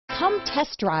Come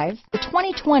test drive the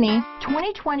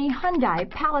 2020 Hyundai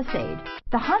Palisade.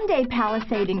 The Hyundai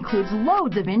Palisade includes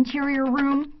loads of interior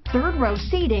room, third row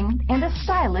seating, and a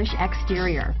stylish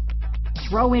exterior.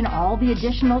 Throw in all the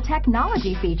additional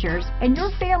technology features and your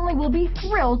family will be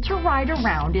thrilled to ride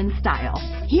around in style.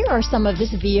 Here are some of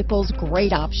this vehicle's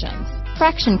great options: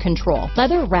 traction control,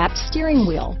 leather-wrapped steering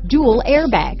wheel, dual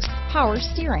airbags, power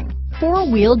steering,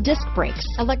 four-wheel disc brakes,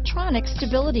 electronic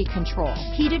stability control,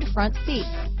 heated front seats,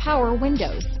 power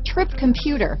windows, trip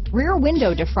computer, rear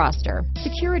window defroster,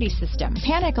 security system,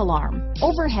 panic alarm,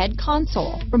 overhead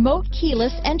console, remote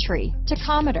keyless entry,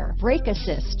 tachometer, brake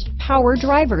assist, power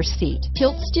driver's seat,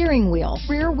 tilt steering wheel,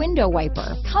 rear window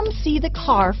wiper. Come see the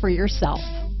car for yourself.